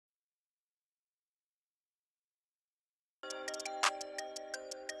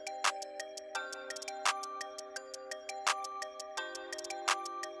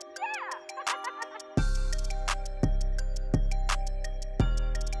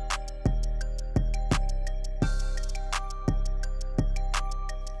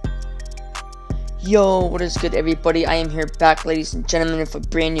Yo, what is good, everybody? I am here back, ladies and gentlemen, with a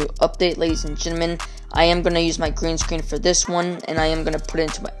brand new update. Ladies and gentlemen, I am going to use my green screen for this one, and I am going to put it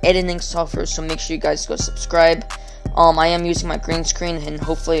into my editing software, so make sure you guys go subscribe. I am using my green screen, and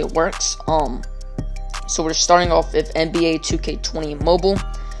hopefully it works. So we're starting off with Nba2k20 mobile.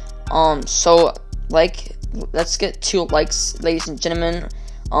 Let's get 2 likes, ladies and gentlemen.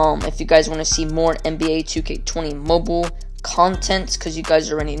 If you guys want to see more Nba2k20 mobile content, because you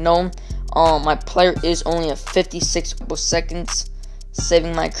guys already know. My player is only at 56 seconds,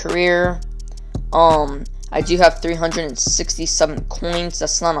 saving my career. I do have 367 coins.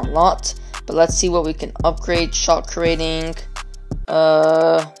 That's not a lot, but let's see what we can upgrade. Shot creating.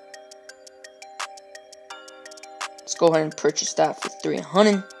 Let's go ahead and purchase that for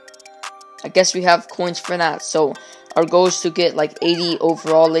 300. I guess we have coins for that. So our goal is to get like 80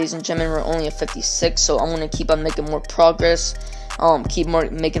 overall, ladies and gentlemen. We're only at 56, so I'm gonna keep on making more progress.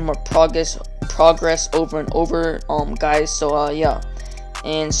 Making more progress over and over, guys. So yeah,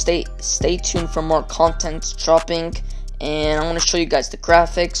 and stay tuned for more content dropping, and I'm gonna show you guys the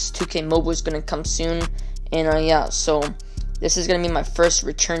graphics. 2K Mobile is gonna come soon, and yeah, so this is gonna be my first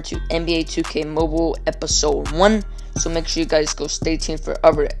return to NBA 2K Mobile episode 1. So make sure you guys go stay tuned for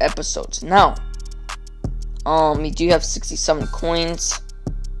other episodes. Now, we do have 67 coins.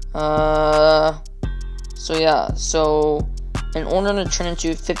 So yeah, so in order to turn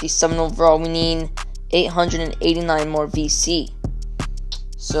into 57 overall, we need 889 more VC.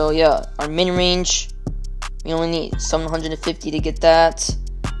 So yeah, our min range, we only need 750 to get that.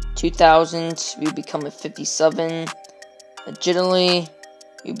 2000, we become a 57. Agility,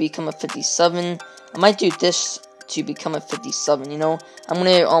 we become a 57. I might do this to become a 57. You know, I'm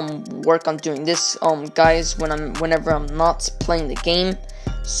gonna work on doing this, guys, whenever I'm not playing the game.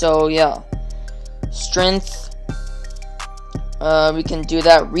 So yeah, strength. We can do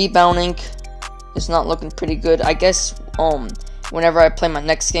that. Rebounding is not looking pretty good. I guess whenever I play my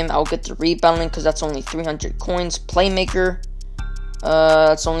next game, I'll get the rebounding because that's only 300 coins. Playmaker,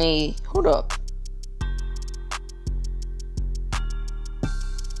 that's only, hold up.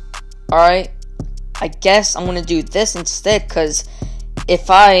 Alright, I guess I'm gonna do this instead, because if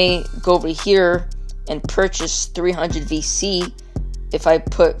I go over here and purchase 300 VC, if I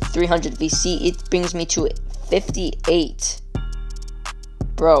put 300 VC, it brings me to 58.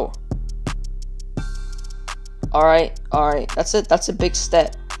 Bro. Alright, that's a big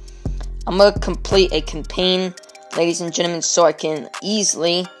step. I'm gonna complete a campaign, ladies and gentlemen, so I can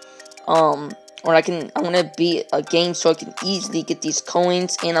easily I'm gonna beat a game so I can easily get these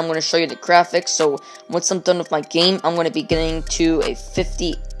coins, and I'm gonna show you the graphics. So once I'm done with my game, I'm gonna be getting to a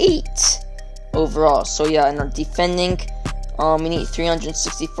 58 overall. So yeah, and our defending, we need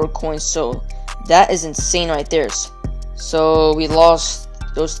 364 coins, so that is insane right there. So we lost.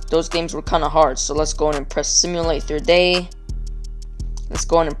 Those games were kind of hard. So let's go in and press simulate 3rd day. Let's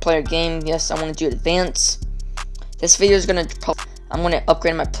go in and play a game. Yes, I want to do advance. This video is I'm gonna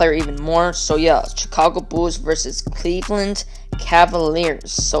upgrade my player even more. So yeah, Chicago Bulls versus Cleveland Cavaliers.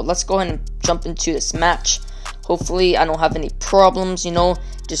 So let's go ahead and jump into this match. Hopefully I don't have any problems, you know.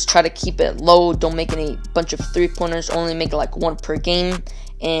 Just try to keep it low. Don't make any bunch of 3-pointers. Only make like 1 per game.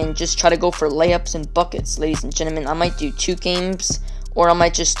 And just try to go for layups and buckets, ladies and gentlemen. I might do 2 games, or I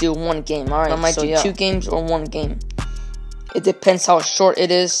might just do 1 game. Alright, I might do 2 games or 1 game. It depends how short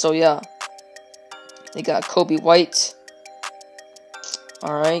it is. So yeah, they got Kobe White.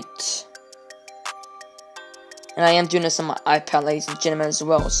 Alright, and I am doing this on my iPad, ladies and gentlemen, as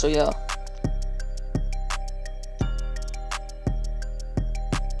well. So yeah,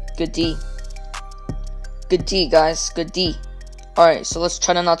 good D, guys, good D. Alright, so let's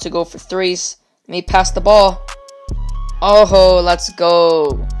try not to go for 3s. Let me pass the ball. Oh, let's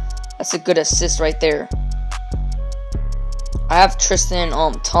go. That's a good assist right there. I have Tristan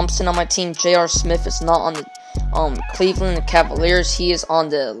Thompson on my team. J.R. Smith is not on the Cleveland Cavaliers. He is on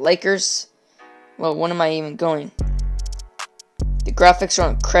the Lakers. Well, when am I even going? The graphics are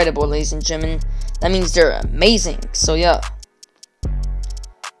incredible, ladies and gentlemen. That means they're amazing. So yeah,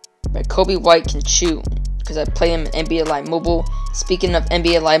 but Kobe White can shoot because I play him in NBA Live Mobile. Speaking of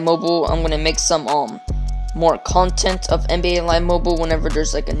NBA Live Mobile, I'm gonna make some more content of NBA Live Mobile whenever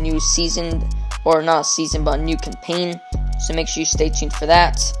there's like a new season, or not a season, but a new campaign. So make sure you stay tuned for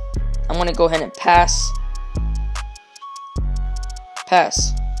that. I'm gonna go ahead and pass.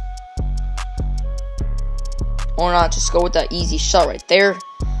 Or not, just go with that easy shot right there.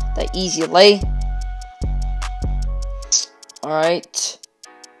 That easy lay. Alright.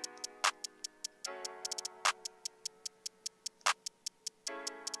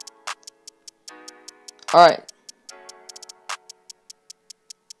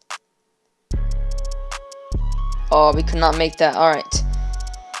 Oh, we could not make that. Alright.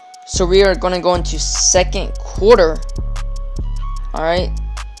 So we are going to go into second quarter. Alright.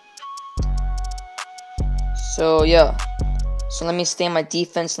 So, yeah. So let me stay on my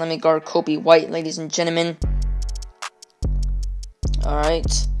defense. Let me guard Kobe White, ladies and gentlemen.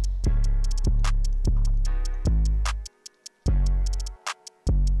 Alright.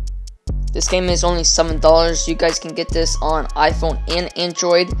 This game is only $7. You guys can get this on iPhone and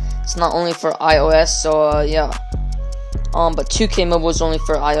Android. It's not only for iOS, so yeah. But 2K Mobile is only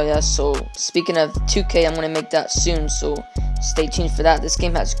for iOS. So speaking of 2K, I'm gonna make that soon. So stay tuned for that. This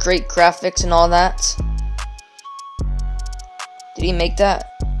game has great graphics and all that. Did he make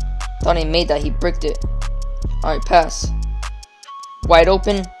that? Thought he made that. He bricked it. All right, pass. Wide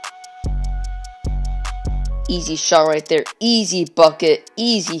open. Easy shot right there. Easy bucket.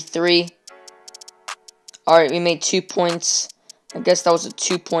 Easy three. Alright, we made 2 points. I guess that was a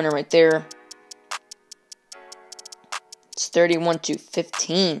 2-pointer right there. It's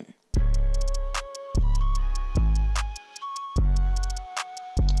 31-15.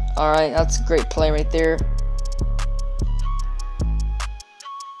 Alright, that's a great play right there.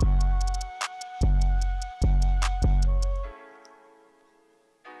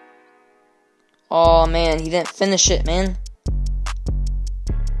 Oh man, he didn't finish it, man.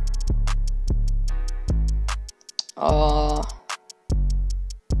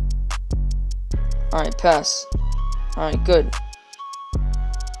 Alright, pass. Alright, good.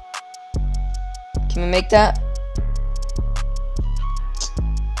 Can we make that?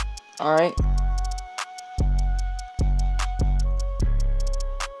 Alright.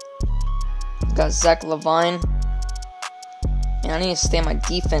 Got Zach Levine. Man, I need to stay on my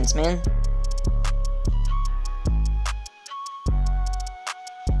defense, man.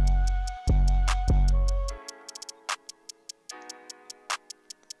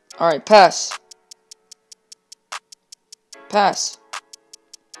 Alright, pass. Pass.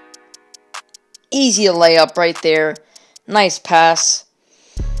 Easy layup right there. Nice pass.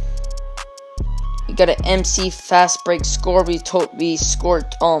 We got an MC fast break score. We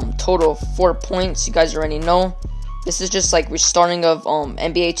scored total of 4 points. You guys already know. This is just like restarting of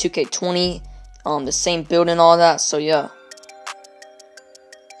Nba2k20. The same build and all that. So yeah.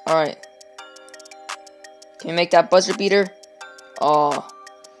 Alright. Can we make that buzzer beater?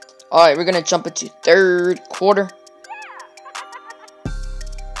 Alright, we're gonna jump into third quarter.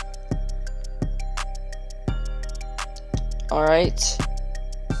 Alright.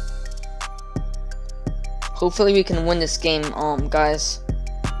 Hopefully we can win this game, guys.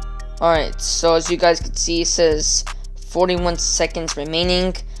 Alright, so as you guys can see, it says 41 seconds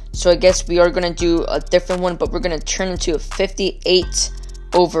remaining. So I guess we are gonna do a different one, but we're gonna turn into a 58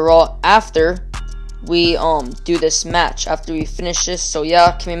 overall after we do this match, after we finish this. So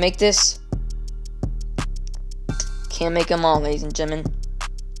yeah, can we make this? Can't make them all, ladies and gentlemen.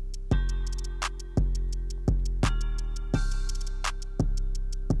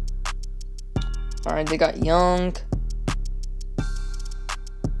 Alright, they got Young.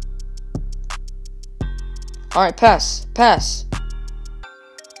 Alright, pass. Pass.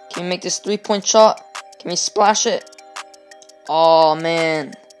 Can we make this 3-point shot? Can we splash it? Oh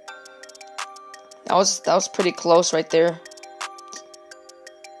man. That was pretty close right there.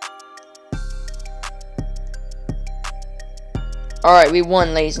 Alright, we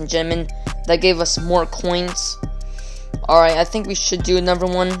won, ladies and gentlemen. That gave us more coins. Alright, I think we should do another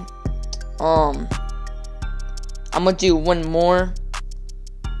one. I'm gonna do one more.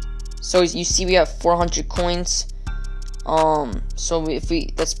 So you see we have 400 coins. So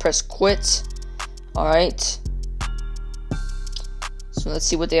let's press quit. Alright. So let's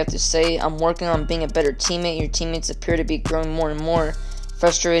see what they have to say. I'm working on being a better teammate. Your teammates appear to be growing more and more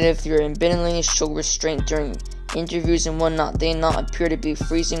frustrated. If you're admittedly show restraint during interviews and whatnot, they not appear to be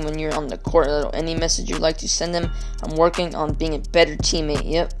freezing when you're on the court. Any message you'd like to send them? I'm working on being a better teammate.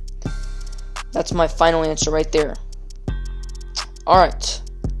 Yep. That's my final answer right there. Alright.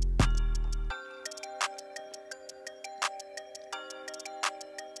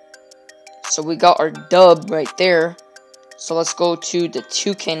 So we got our dub right there. So let's go to the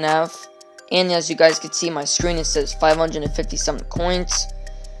 2K nav. And as you guys can see, my screen, it says 557 coins.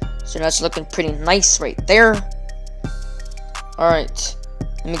 So that's looking pretty nice right there. Alright.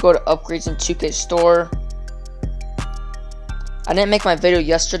 Let me go to upgrades in 2K store. I didn't make my video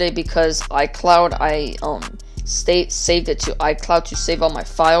yesterday because iCloud, I saved it to iCloud to save all my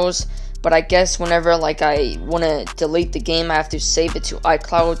files. But I guess whenever like I want to delete the game, I have to save it to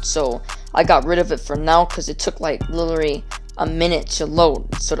iCloud. So I got rid of it for now because it took like literally a minute to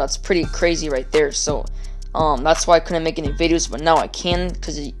load. So that's pretty crazy right there. So that's why I couldn't make any videos, but now I can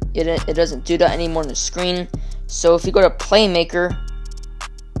because it doesn't do that anymore on the screen. So if we go to playmaker,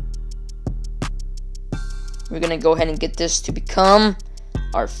 we're going to go ahead and get this to become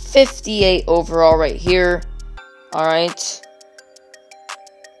our 58 overall right here. Alright.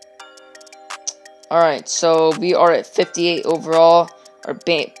 Alright, so we are at 58 overall.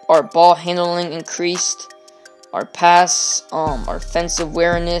 Our ball handling increased. Our pass, our offensive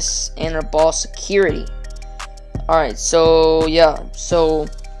awareness, and our ball security. Alright, so yeah. So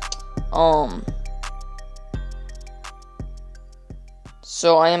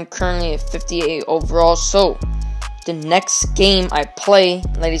I am currently at 58 overall. So the next game I play,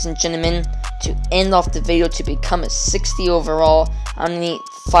 ladies and gentlemen, to end off the video to become a 60 overall, I need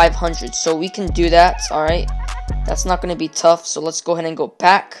 500. So we can do that, alright? That's not going to be tough. So let's go ahead and go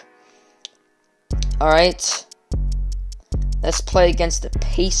back. Alright. Let's play against the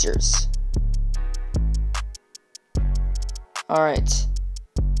Pacers. Alright.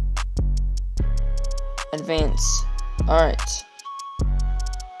 Advance. Alright.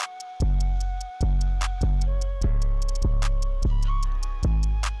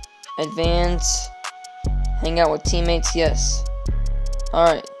 Advance. Hang out with teammates, yes.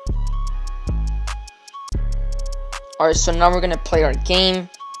 Alright. Alright, so now we're gonna play our game.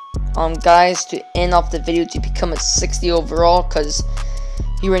 Guys, to end off the video to become a 60 overall, because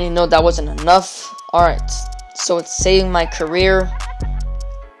you already know that wasn't enough. Alright, so it's saving my career.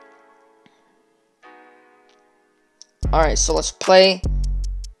 Alright, so let's play.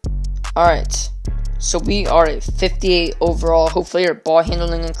 Alright. So we are at 58 overall. Hopefully our ball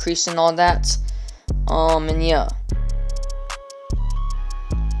handling increased and all that. And yeah.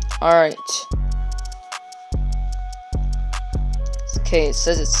 Alright. Okay, it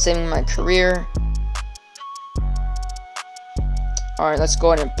says it's saving my career. Alright, let's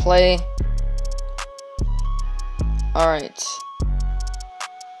go ahead and play. Alright.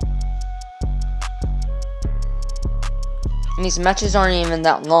 And these matches aren't even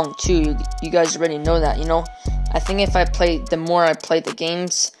that long too. You guys already know that, you know. I think if I play, the more I play the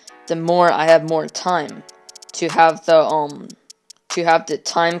games, the more I have more time to have the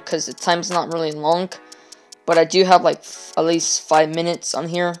time, because the time's not really long. But I do have like at least 5 minutes on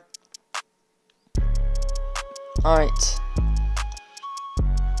here. Alright.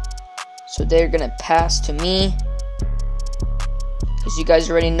 So they're gonna pass to me, because you guys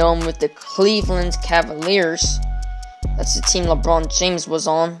already know I'm with the Cleveland Cavaliers. That's the team LeBron James was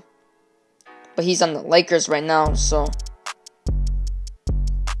on. But he's on the Lakers right now, so.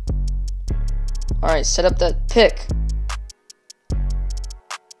 Alright, set up that pick.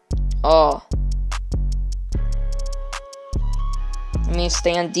 Oh. Let me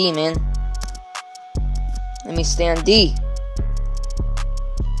stay on D, man. Let me stay on D.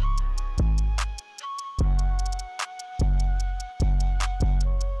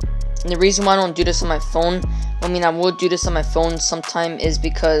 And the reason why I don't do this on my phone, I mean, I will do this on my phone sometime, is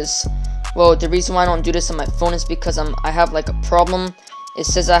because, well, the reason why I don't do this on my phone is because I have like a problem. It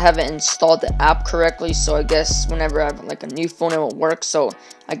says I haven't installed the app correctly, so I guess whenever I have like a new phone, it won't work. So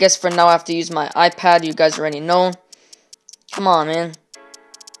I guess for now I have to use my iPad. You guys already know. Come on, man.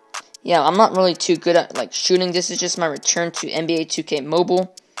 Yeah, I'm not really too good at like shooting. This is just my return to Nba2k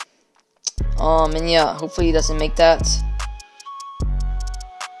mobile. And yeah, hopefully he doesn't make that.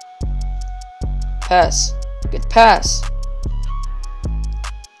 Pass. Good pass.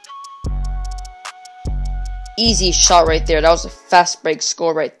 Easy shot right there. That was a fast break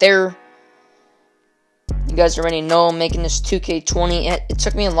score right there. You guys already know I'm making this 2K20. It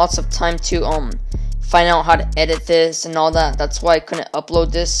took me lots of time to find out how to edit this and all that. That's why I couldn't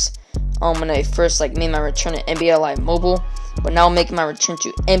upload this when I first like made my return to NBA Live Mobile. But now I'm making my return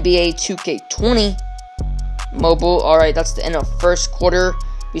to NBA 2K20 mobile. Alright, that's the end of first quarter.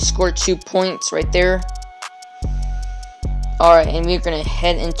 We scored 2 points right there. Alright, and we're going to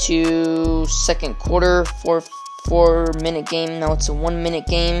head into second quarter. 4-minute game. Now it's a 1-minute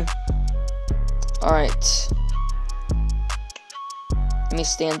game. Alright. Let me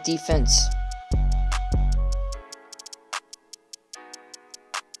stay on defense.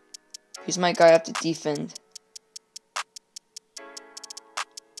 Who's my guy I have to defend?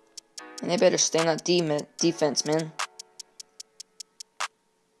 And they better stay on that defense, man.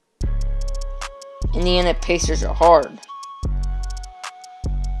 Indiana Pacers are hard.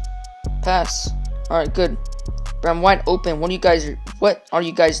 Pass. Alright, good. But I'm wide open. What are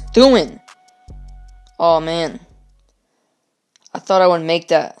you guys doing? Oh, man. I thought I would make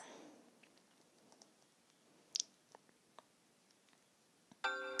that.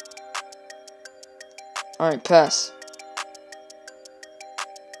 Alright, pass.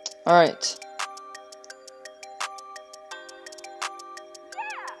 Alright.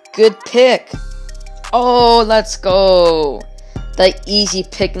 Good pick. Oh, let's go. That easy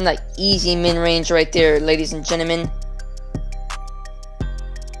pick and that easy mid-range right there, ladies and gentlemen.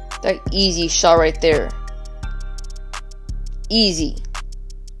 That easy shot right there. Easy.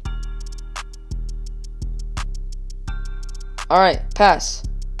 Alright, pass.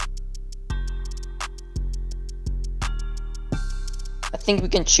 I think we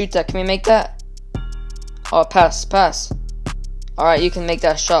can shoot that. Can we make that? Oh, pass. Alright, you can make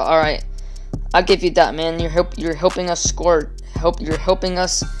that shot. Alright. I'll give you that, man. You're helping us score. You're helping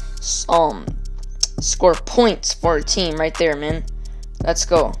us score points for our team right there, man. Let's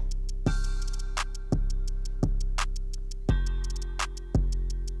go.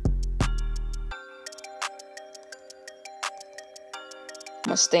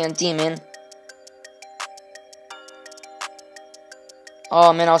 I'm gonna stay on D, man.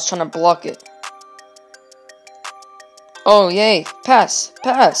 Oh man, I was trying to block it. Oh yay, pass.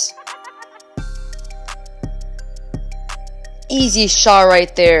 Easy shot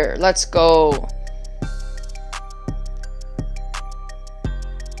right there. Let's go.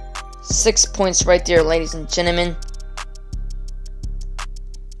 6 points right there, ladies and gentlemen.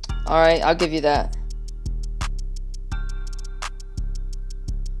 Alright, I'll give you that.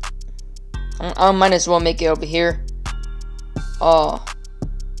 I might as well make it over here. Oh.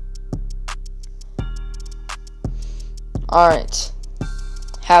 Alright.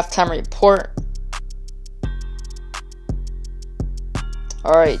 Halftime report.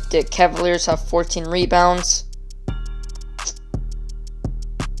 Alright, the Cavaliers have 14 rebounds.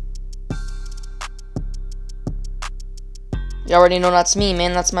 You already know that's me,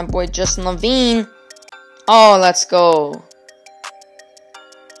 man. That's my boy Justin Levine. Oh, let's go.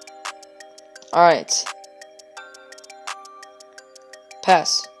 Alright.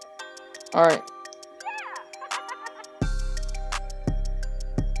 Pass. Alright.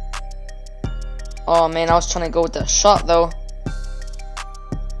 Oh man, I was trying to go with that shot though.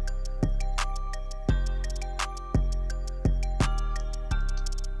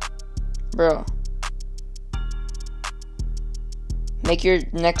 Bro. Make your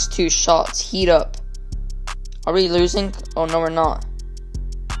next 2 shots. Heat up. Are we losing? Oh no, we're not.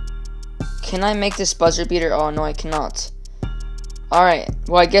 Can I make this buzzer beater? Oh no, I cannot. Alright,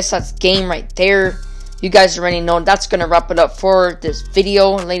 well I guess that's game right there. You guys already know that's gonna wrap it up for this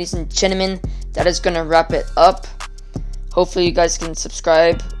video, ladies and gentlemen. That is gonna wrap it up. Hopefully you guys can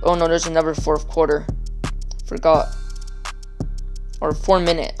subscribe. Oh no, there's another 4th quarter. Forgot. Or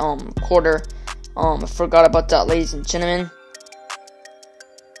 4-minute quarter. I forgot about that, ladies and gentlemen.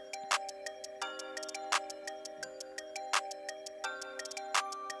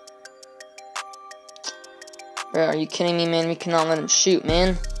 Bro, are you kidding me, man? We cannot let him shoot,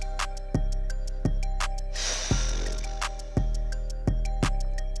 man.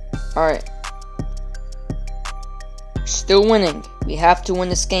 Alright. Still winning. We have to win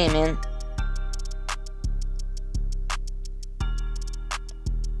this game, man.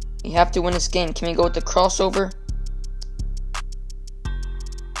 We have to win this game. Can we go with the crossover?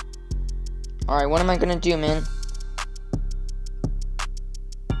 Alright, what am I gonna do, man?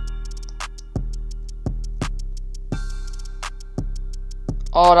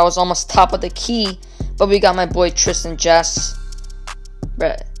 Oh, that was almost top of the key. But we got my boy Tristan Jess.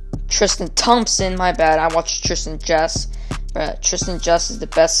 Bruh. Tristan Thompson, my bad. I watched Tristan Jess. Bruh, Tristan Jess is the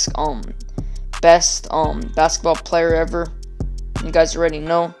best basketball player ever. You guys already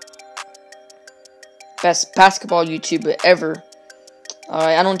know. Best basketball YouTuber ever.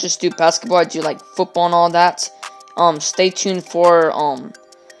 Alright, I don't just do basketball, I do like football and all that. Stay tuned for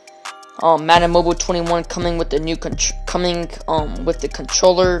Madden Mobile 21 coming with the new with the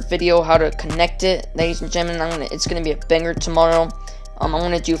controller video, how to connect it, ladies and gentlemen. It's gonna be a banger tomorrow. I'm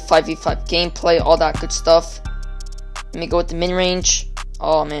gonna do 5v5 gameplay, all that good stuff. Let me go with the mid-range.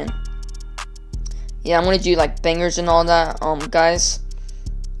 Oh man, yeah, I'm gonna do like bangers and all that, guys.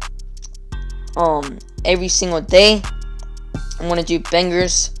 Every single day I'm gonna do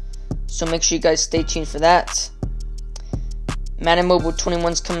bangers, so make sure you guys stay tuned for that. Madden Mobile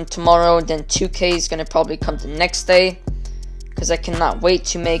 21 is coming tomorrow, then 2K is gonna probably come the next day, because I cannot wait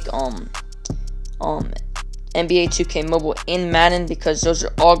to make NBA 2K Mobile in Madden, because those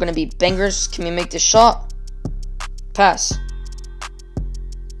are all gonna be bangers. Can we make this shot? Pass.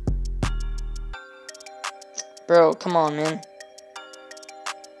 Bro, come on, man.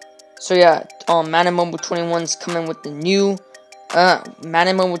 So yeah, Madden Mobile 21 is coming with the new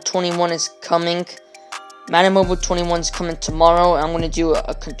Madden Mobile 21 is coming. Madden Mobile 21 is coming tomorrow. I'm going to do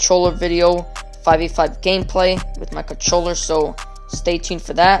a controller video, 5v5 gameplay with my controller, so stay tuned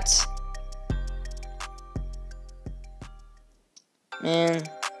for that. Man.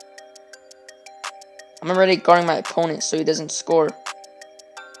 I'm already guarding my opponent so he doesn't score.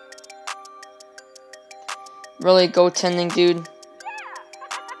 Really goaltending, dude.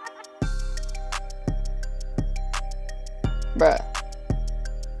 Bruh.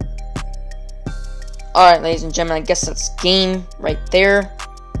 Alright, ladies and gentlemen, I guess that's game right there.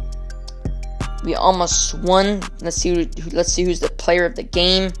 We almost won. Let's see who's the player of the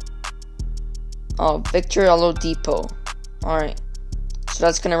game. Oh, Victor Oladipo. Alright. So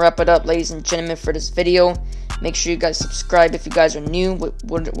that's going to wrap it up, ladies and gentlemen, for this video. Make sure you guys subscribe if you guys are new.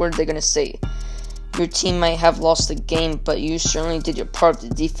 What are they going to say? Your team might have lost the game, but you certainly did your part of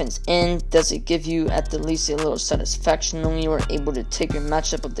the defense end. Does it give you at the least a little satisfaction knowing you were able to take your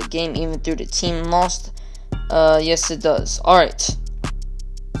matchup of the game even though the team lost? Yes it does. Alright.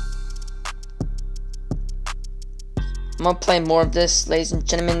 I'm going to play more of this, ladies and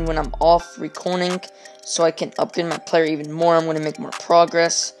gentlemen, when I'm off recording, so I can upgrade my player even more. I'm going to make more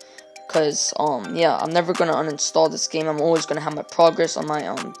progress, because, yeah, I'm never going to uninstall this game. I'm always going to have my progress on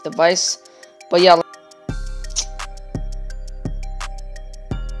my, device. But, yeah.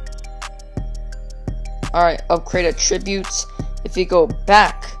 Alright, upgrade attributes. If you go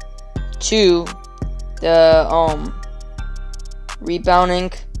back to the,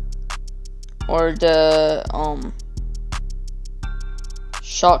 rebounding, or the,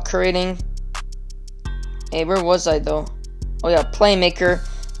 shot creating. Hey, where was I though? Oh yeah, playmaker.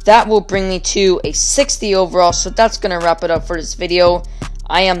 That will bring me to a 60 overall. So that's gonna wrap it up for this video.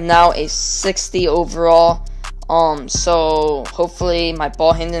 I am now a 60 overall. So hopefully my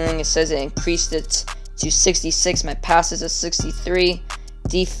ball handling, it says it increased it to 66. My passes is 63.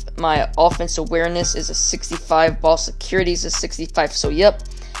 My offense awareness is a 65. Ball security is a 65. So yep,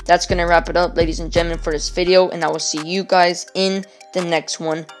 that's gonna wrap it up, ladies and gentlemen, for this video, and I will see you guys in the next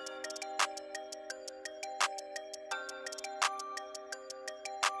one.